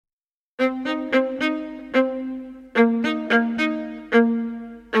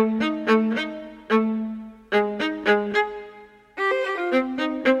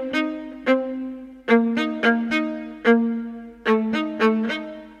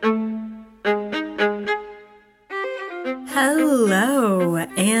Hello,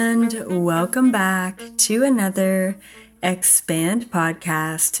 and welcome back to another Expand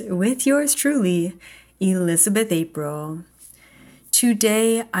podcast with yours truly, Elizabeth April.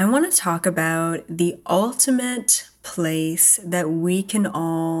 Today, I want to talk about the ultimate place that we can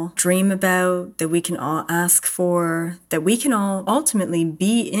all dream about, that we can all ask for, that we can all ultimately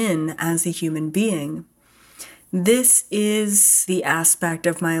be in as a human being. This is the aspect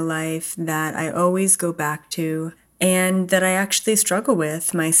of my life that I always go back to and that I actually struggle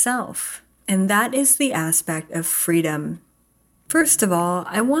with myself. And that is the aspect of freedom. First of all,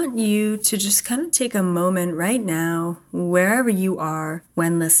 I want you to just kind of take a moment right now, wherever you are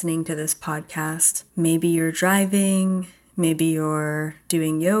when listening to this podcast. Maybe you're driving, maybe you're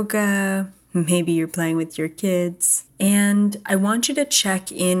doing yoga, maybe you're playing with your kids. And I want you to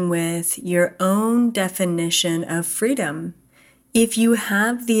check in with your own definition of freedom. If you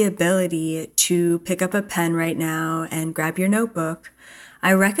have the ability to pick up a pen right now and grab your notebook,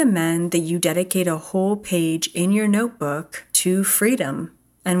 I recommend that you dedicate a whole page in your notebook to freedom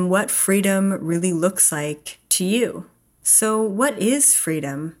and what freedom really looks like to you. So what is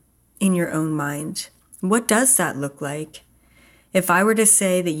freedom in your own mind? What does that look like? If I were to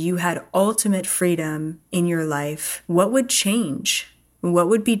say that you had ultimate freedom in your life, what would change? What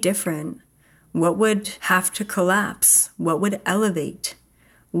would be different? What would have to collapse? What would elevate?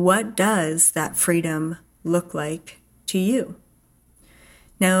 What does that freedom look like to you?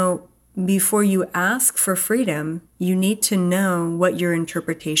 Now, before you ask for freedom, you need to know what your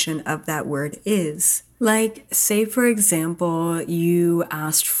interpretation of that word is. Like, say, for example, you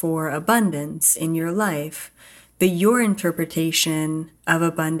asked for abundance in your life, but your interpretation of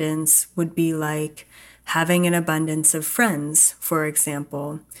abundance would be like having an abundance of friends, for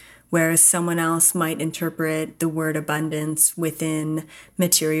example, whereas someone else might interpret the word abundance within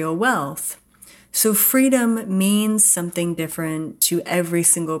material wealth. So freedom means something different to every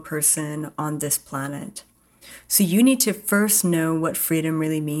single person on this planet. So you need to first know what freedom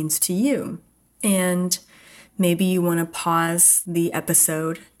really means to you. And maybe you want to pause the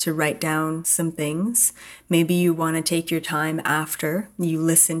episode to write down some things. Maybe you want to take your time after you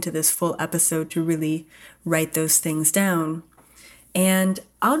listen to this full episode to really write those things down. And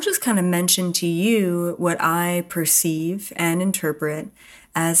I'll just kind of mention to you what I perceive and interpret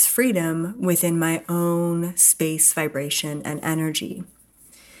as freedom within my own space, vibration, and energy.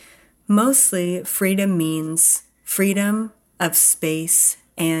 Mostly, freedom means freedom of space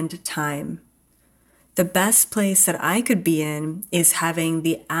and time. The best place that I could be in is having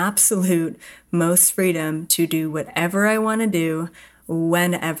the absolute most freedom to do whatever I want to do,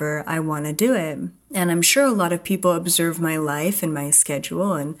 whenever I want to do it. And I'm sure a lot of people observe my life and my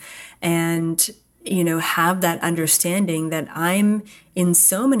schedule and have that understanding that I'm in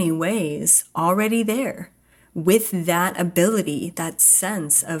so many ways already there with that ability, that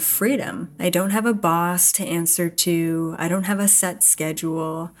sense of freedom. I don't have a boss to answer to. I don't have a set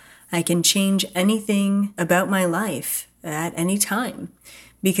schedule. I can change anything about my life at any time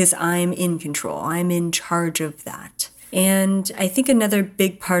because I'm in control. I'm in charge of that. And I think another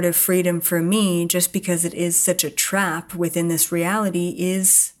big part of freedom for me, just because it is such a trap within this reality,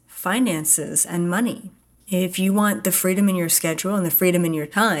 is finances and money. If you want the freedom in your schedule and the freedom in your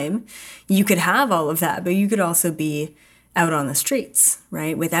time, you could have all of that, but you could also be out on the streets,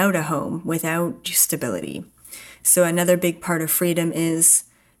 right? Without a home, without stability. So another big part of freedom is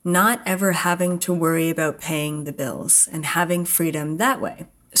not ever having to worry about paying the bills and having freedom that way.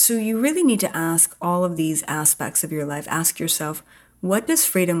 So you really need to ask all of these aspects of your life. Ask yourself, what does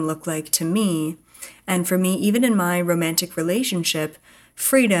freedom look like to me? And for me, even in my romantic relationship,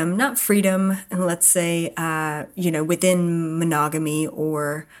 freedom, not freedom, let's say, within monogamy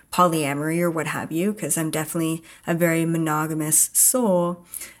or polyamory or what have you, because I'm definitely a very monogamous soul,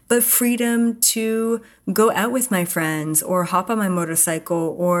 but freedom to go out with my friends or hop on my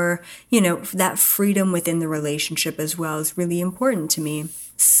motorcycle or, that freedom within the relationship as well is really important to me.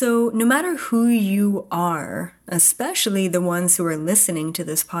 So no matter who you are, especially the ones who are listening to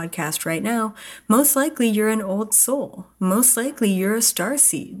this podcast right now, most likely you're an old soul. Most likely you're a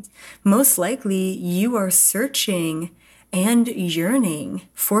starseed. Most likely you are searching and yearning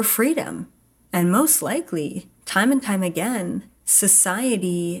for freedom. And most likely, time and time again,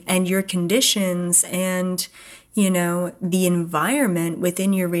 society and your conditions and the environment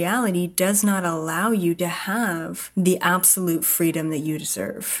within your reality does not allow you to have the absolute freedom that you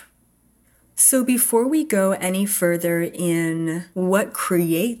deserve. So before we go any further in what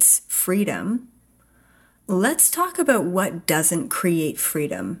creates freedom, let's talk about what doesn't create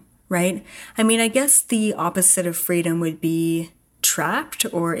freedom, right? I mean, I guess the opposite of freedom would be trapped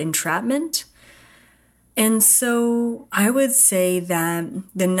or entrapment. And so I would say that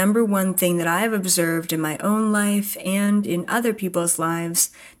the number one thing that I've observed in my own life and in other people's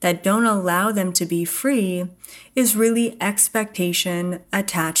lives that don't allow them to be free is really expectation,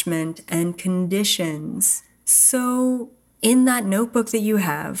 attachment, and conditions. So in that notebook that you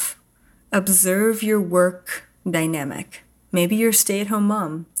have, observe your work dynamic. Maybe you're a stay-at-home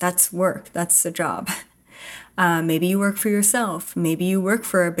mom. That's work. That's a job. Maybe you work for yourself. Maybe you work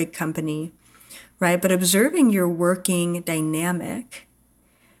for a big company, right? But observing your working dynamic,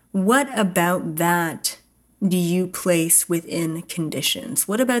 what about that do you place within conditions?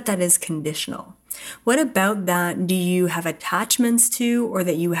 What about that is conditional? What about that do you have attachments to or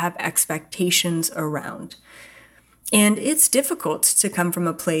that you have expectations around? And it's difficult to come from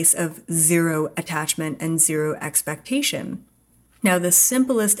a place of zero attachment and zero expectation. Now, the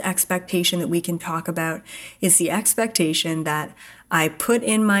simplest expectation that we can talk about is the expectation that I put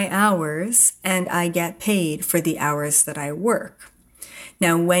in my hours and I get paid for the hours that I work.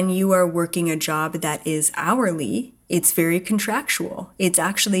 Now, when you are working a job that is hourly, it's very contractual. It's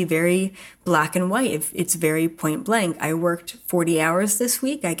actually very black and white. It's very point blank. I worked 40 hours this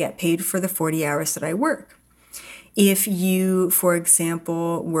week. I get paid for the 40 hours that I work. If you, for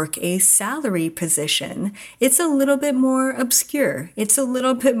example, work a salary position, it's a little bit more obscure. It's a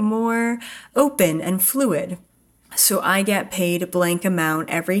little bit more open and fluid. So I get paid a blank amount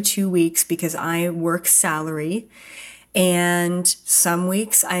every 2 weeks because I work salary. And some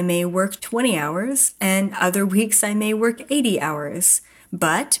weeks I may work 20 hours and other weeks I may work 80 hours.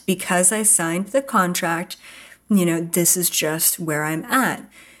 But because I signed the contract, this is just where I'm at.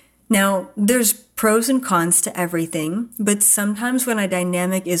 Now, there's pros and cons to everything, but sometimes when a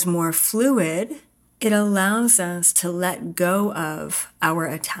dynamic is more fluid, it allows us to let go of our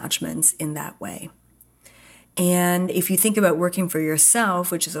attachments in that way. And if you think about working for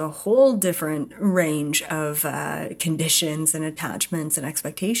yourself, which is a whole different range of conditions and attachments and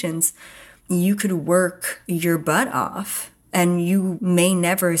expectations, you could work your butt off and you may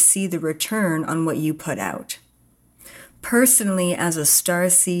never see the return on what you put out. Personally, as a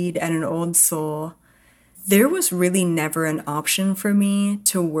starseed and an old soul, there was really never an option for me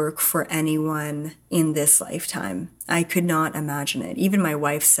to work for anyone in this lifetime. I could not imagine it. Even my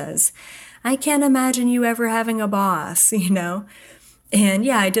wife says, I can't imagine you ever having a boss, And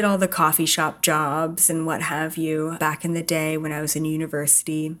yeah, I did all the coffee shop jobs and what have you back in the day when I was in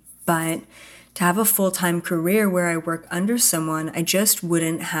university. But to have a full-time career where I work under someone, I just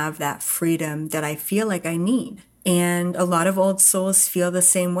wouldn't have that freedom that I feel like I need. And a lot of old souls feel the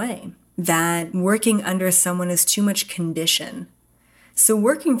same way, that working under someone is too much condition. So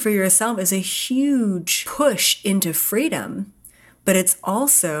working for yourself is a huge push into freedom, but it's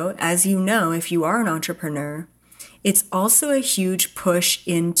also, as you know, if you are an entrepreneur, it's also a huge push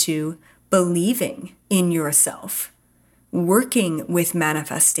into believing in yourself, working with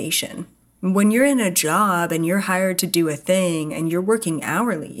manifestation. When you're in a job and you're hired to do a thing and you're working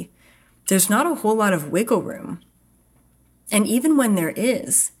hourly, there's not a whole lot of wiggle room. And even when there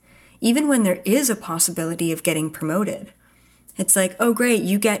is a possibility of getting promoted, it's like, oh great,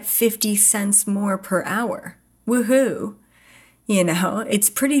 you get 50 cents more per hour. Woohoo. It's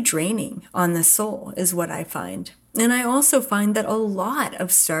pretty draining on the soul is what I find. And I also find that a lot of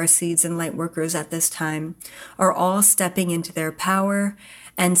starseeds and light workers at this time are all stepping into their power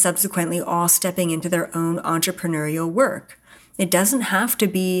and subsequently all stepping into their own entrepreneurial work. It doesn't have to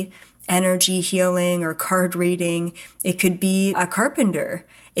be energy healing or card reading. It could be a carpenter.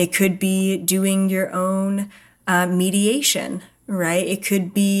 It could be doing your own mediation, right? It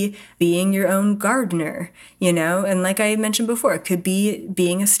could be being your own gardener, and like I mentioned before, it could be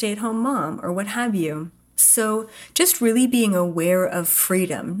being a stay-at-home mom or what have you. So just really being aware of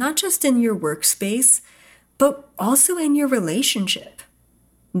freedom, not just in your workspace, but also in your relationship.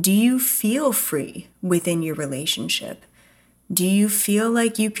 Do you feel free within your relationship? Do you feel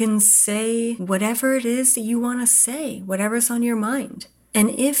like you can say whatever it is that you want to say, whatever's on your mind? And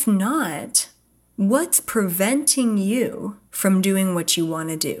if not, what's preventing you from doing what you want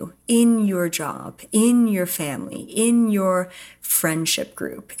to do in your job, in your family, in your friendship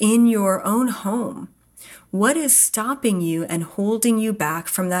group, in your own home? What is stopping you and holding you back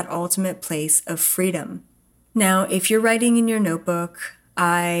from that ultimate place of freedom? Now, if you're writing in your notebook,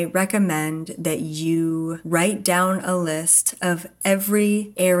 I recommend that you write down a list of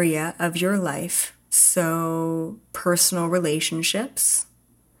every area of your life. So personal relationships,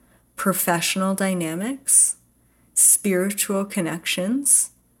 professional dynamics, spiritual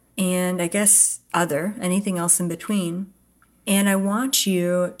connections, and I guess anything else in between. And I want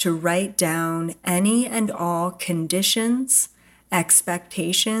you to write down any and all conditions,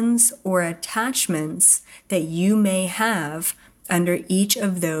 expectations, or attachments that you may have under each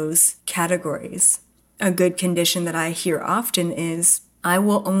of those categories. A good condition that I hear often is, I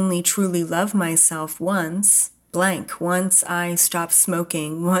will only truly love myself once, blank, once I stop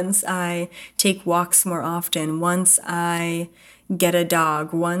smoking, once I take walks more often, once I get a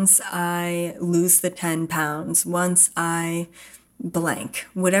dog, once I lose the 10 pounds, once I blank,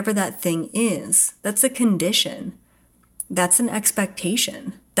 whatever that thing is. That's a condition. That's an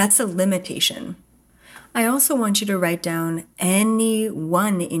expectation. That's a limitation. I also want you to write down any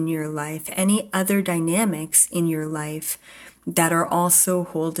one in your life, any other dynamics in your life that are also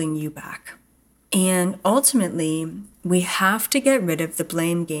holding you back. And ultimately, we have to get rid of the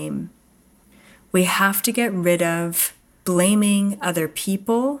blame game. We have to get rid of blaming other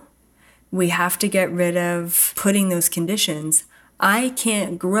people. We have to get rid of putting those conditions. I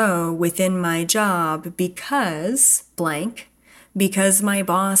can't grow within my job because blank, because my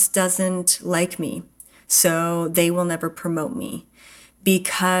boss doesn't like me, so they will never promote me,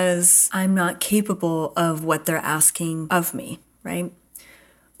 because I'm not capable of what they're asking of me, right?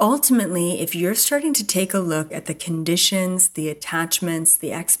 Ultimately, if you're starting to take a look at the conditions, the attachments,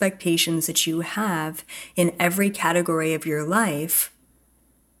 the expectations that you have in every category of your life,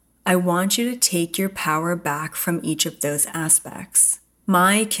 I want you to take your power back from each of those aspects.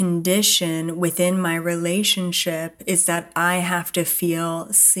 My condition within my relationship is that I have to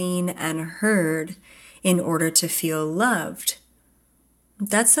feel seen and heard in order to feel loved.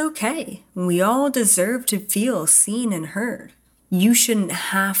 That's okay. We all deserve to feel seen and heard. You shouldn't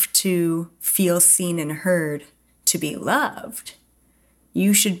have to feel seen and heard to be loved.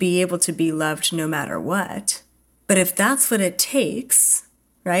 You should be able to be loved no matter what. But if that's what it takes,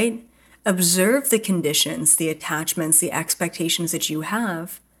 right? Observe the conditions, the attachments, the expectations that you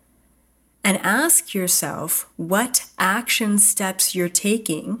have, and ask yourself what action steps you're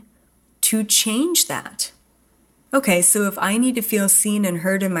taking to change that. Okay, so if I need to feel seen and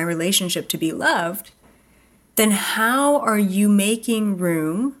heard in my relationship to be loved, then how are you making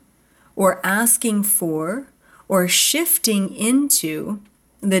room or asking for or shifting into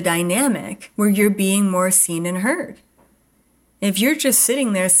the dynamic where you're being more seen and heard? If you're just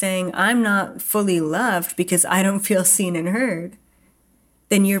sitting there saying, I'm not fully loved because I don't feel seen and heard,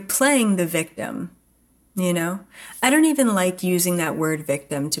 then you're playing the victim, you know? I don't even like using that word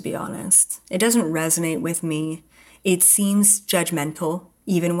victim, to be honest. It doesn't resonate with me. It seems judgmental,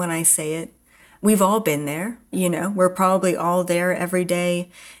 even when I say it. We've all been there, you know? We're probably all there every day,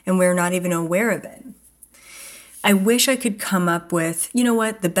 and we're not even aware of it. I wish I could come up with, you know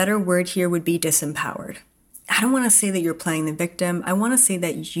what, the better word here would be disempowered. I don't want to say that you're playing the victim. I want to say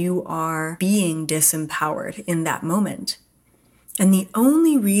that you are being disempowered in that moment. And the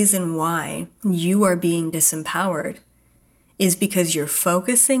only reason why you are being disempowered is because you're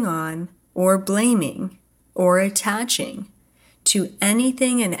focusing on or blaming or attaching to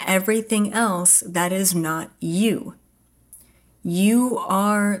anything and everything else that is not you. You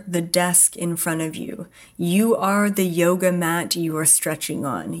are the desk in front of you. You are the yoga mat you are stretching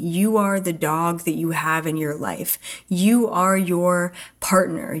on. You are the dog that you have in your life. You are your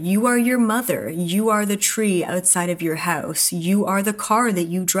partner. You are your mother. You are the tree outside of your house. You are the car that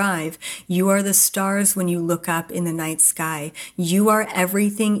you drive. You are the stars when you look up in the night sky. You are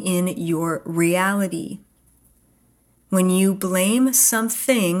everything in your reality. When you blame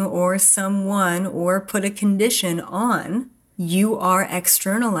something or someone or put a condition on, you are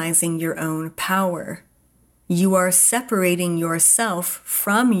externalizing your own power. You are separating yourself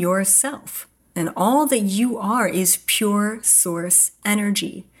from yourself. And all that you are is pure source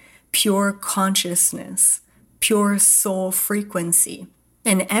energy, pure consciousness, pure soul frequency.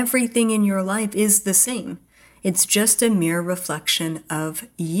 And everything in your life is the same. It's just a mere reflection of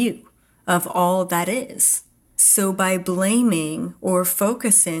you, of all that is. So by blaming or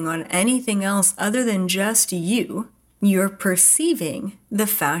focusing on anything else other than just you, you're perceiving the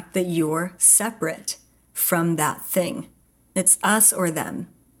fact that you're separate from that thing. It's us or them,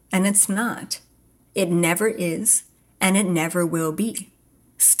 and it's not. It never is, and it never will be.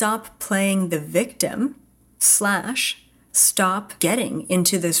 Stop playing the victim / stop getting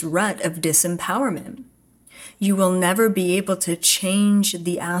into this rut of disempowerment. You will never be able to change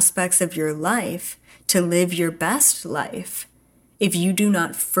the aspects of your life to live your best life if you do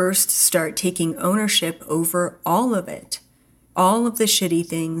not first start taking ownership over all of it, all of the shitty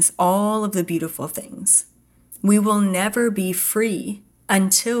things, all of the beautiful things. We will never be free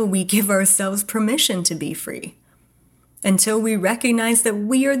until we give ourselves permission to be free, until we recognize that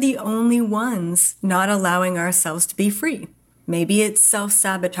we are the only ones not allowing ourselves to be free. Maybe it's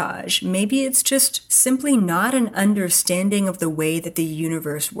self-sabotage. Maybe it's just simply not an understanding of the way that the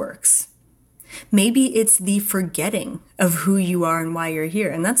universe works. Maybe it's the forgetting of who you are and why you're here,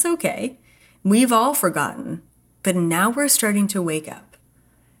 and that's okay. We've all forgotten, but now we're starting to wake up.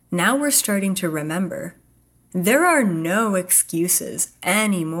 Now we're starting to remember. There are no excuses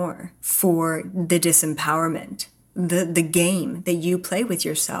anymore for the disempowerment, the game that you play with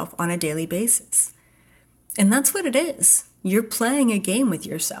yourself on a daily basis. And that's what it is. You're playing a game with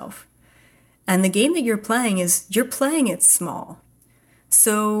yourself. And the game that you're playing it small.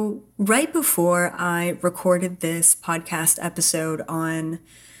 So right before I recorded this podcast episode on,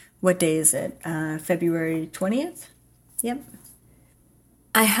 what day is it? February 20th? Yep.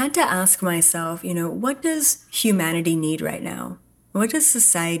 I had to ask myself, what does humanity need right now? What does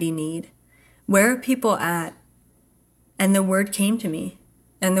society need? Where are people at? And the word came to me,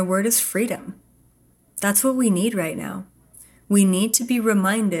 and the word is freedom. That's what we need right now. We need to be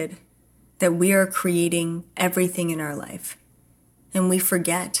reminded that we are creating everything in our life. And we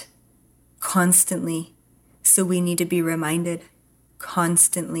forget constantly. So we need to be reminded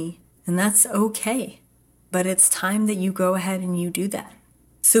constantly. And that's okay. But it's time that you go ahead and you do that.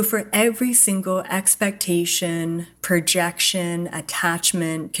 So for every single expectation, projection,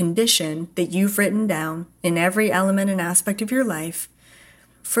 attachment, condition that you've written down in every element and aspect of your life,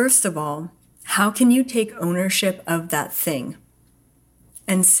 first of all, how can you take ownership of that thing?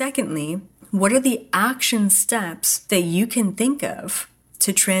 And secondly, what are the action steps that you can think of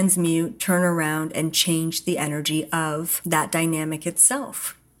to transmute, turn around, and change the energy of that dynamic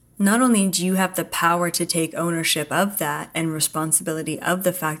itself? Not only do you have the power to take ownership of that and responsibility of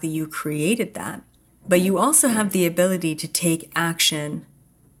the fact that you created that, but you also have the ability to take action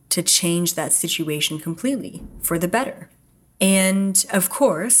to change that situation completely for the better. And of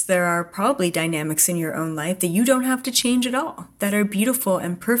course, there are probably dynamics in your own life that you don't have to change at all, that are beautiful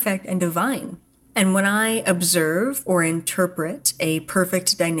and perfect and divine. And when I observe or interpret a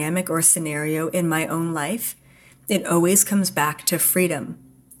perfect dynamic or scenario in my own life, it always comes back to freedom.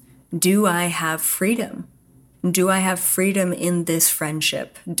 Do I have freedom? Do I have freedom in this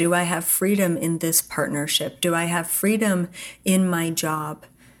friendship? Do I have freedom in this partnership? Do I have freedom in my job?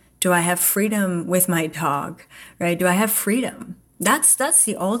 Do I have freedom with my dog, right? Do I have freedom? That's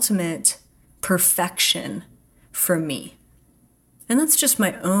the ultimate perfection for me. And that's just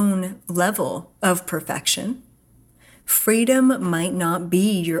my own level of perfection. Freedom might not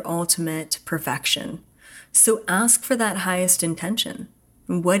be your ultimate perfection. So ask for that highest intention.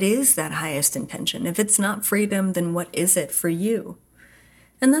 What is that highest intention? If it's not freedom, then what is it for you?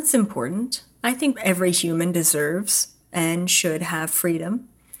 And that's important. I think every human deserves and should have freedom.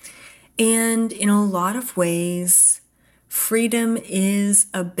 And in a lot of ways, freedom is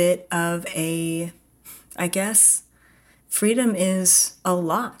a bit of freedom is a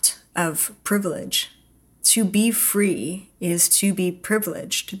lot of privilege. To be free is to be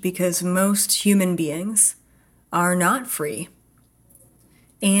privileged because most human beings are not free.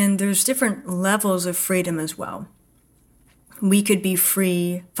 And there's different levels of freedom as well. We could be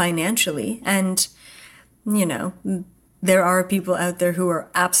free financially. And, there are people out there who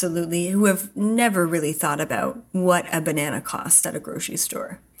have never really thought about what a banana costs at a grocery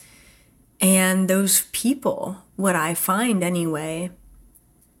store. And those people, what I find anyway,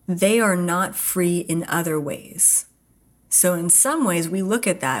 they are not free in other ways. So in some ways we look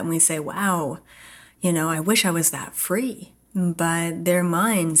at that and we say, wow, I wish I was that free. But their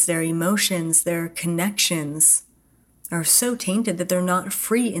minds, their emotions, their connections are so tainted that they're not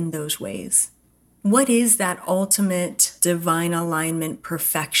free in those ways. What is that ultimate divine alignment,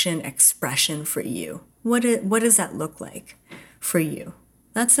 perfection expression for you? What does that look like for you?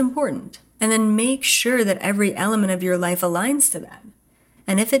 That's important. And then make sure that every element of your life aligns to that.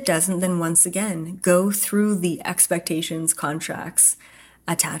 And if it doesn't, then once again, go through the expectations, contracts,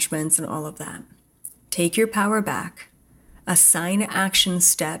 attachments, and all of that. Take your power back. Assign action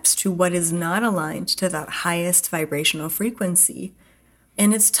steps to what is not aligned to that highest vibrational frequency.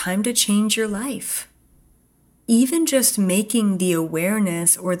 And it's time to change your life. Even just making the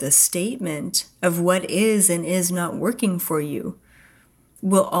awareness or the statement of what is and is not working for you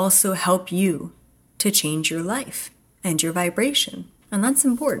will also help you to change your life and your vibration. And that's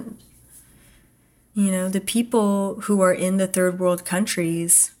important. The people who are in the third world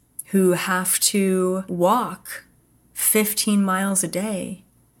countries who have to walk 15 miles a day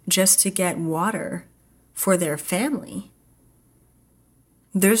just to get water for their family.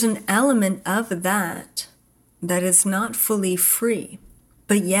 There's an element of that is not fully free,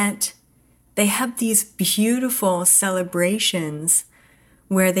 but yet they have these beautiful celebrations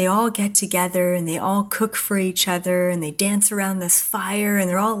where they all get together and they all cook for each other and they dance around this fire and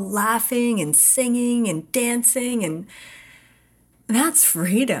they're all laughing and singing and dancing, and that's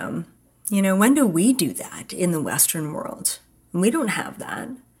freedom. When do we do that in the Western world? We don't have that.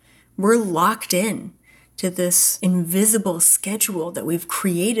 We're locked in to this invisible schedule that we've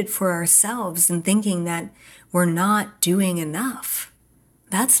created for ourselves and thinking that we're not doing enough.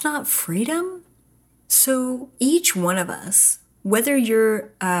 That's not freedom. So each one of us, whether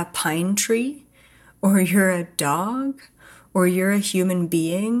you're a pine tree or you're a dog or you're a human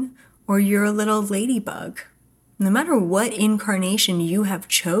being or you're a little ladybug, no matter what incarnation you have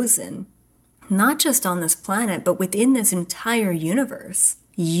chosen, not just on this planet, but within this entire universe,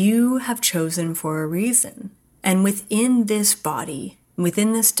 you have chosen for a reason. And within this body,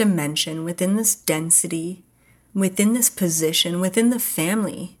 within this dimension, within this density, within this position, within the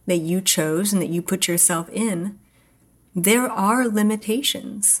family that you chose and that you put yourself in, there are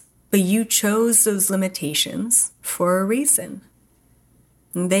limitations. But you chose those limitations for a reason.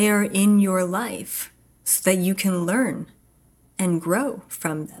 They are in your life so that you can learn and grow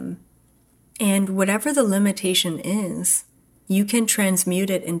from them. And whatever the limitation is, you can transmute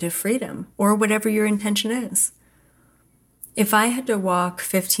it into freedom or whatever your intention is. If I had to walk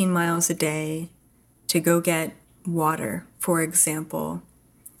 15 miles a day to go get water, for example,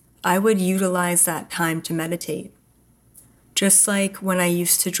 I would utilize that time to meditate. Just like when I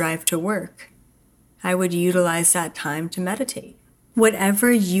used to drive to work, I would utilize that time to meditate.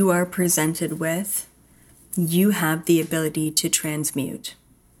 Whatever you are presented with, you have the ability to transmute.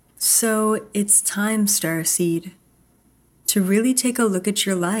 So it's time, Starseed, to really take a look at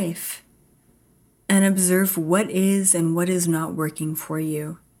your life and observe what is and what is not working for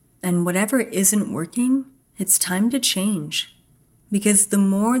you. And whatever isn't working, it's time to change. Because the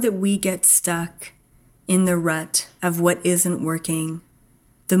more that we get stuck in the rut of what isn't working,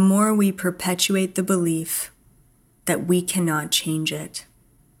 the more we perpetuate the belief that we cannot change it.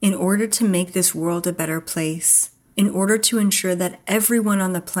 In order to make this world a better place, in order to ensure that everyone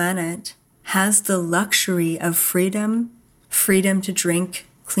on the planet has the luxury of freedom to drink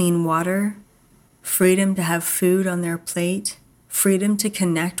clean water, freedom to have food on their plate, freedom to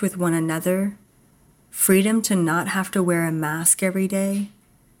connect with one another, freedom to not have to wear a mask every day,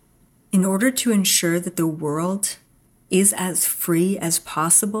 in order to ensure that the world is as free as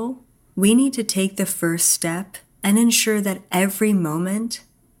possible, we need to take the first step and ensure that every moment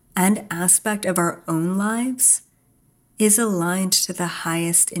and aspect of our own lives is aligned to the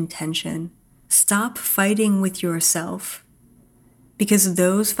highest intention. Stop fighting with yourself, because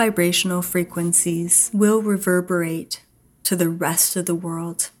those vibrational frequencies will reverberate to the rest of the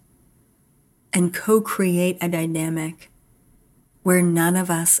world and co-create a dynamic where none of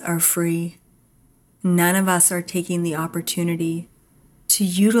us are free. None of us are taking the opportunity to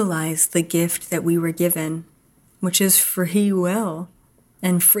utilize the gift that we were given, which is free will.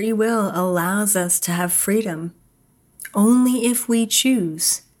 And free will allows us to have freedom only if we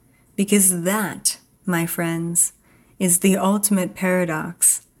choose, because that, my friends, is the ultimate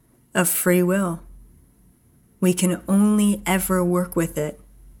paradox of free will. We can only ever work with it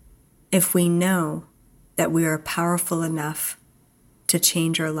if we know that we are powerful enough to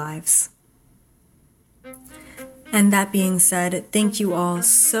change our lives. And that being said, thank you all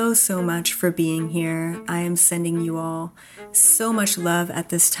so much for being here. I am sending you all so much love at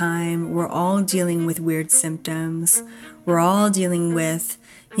this time. We're all dealing with weird symptoms. We're all dealing with,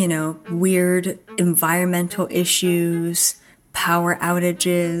 weird environmental issues, power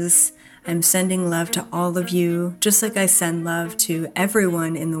outages. I'm sending love to all of you, just like I send love to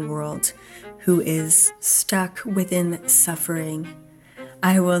everyone in the world who is stuck within suffering.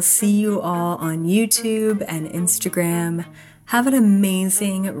 I will see you all on YouTube and Instagram. Have an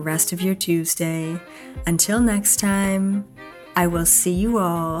amazing rest of your Tuesday. Until next time, I will see you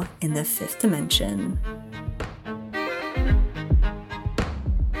all in the fifth dimension.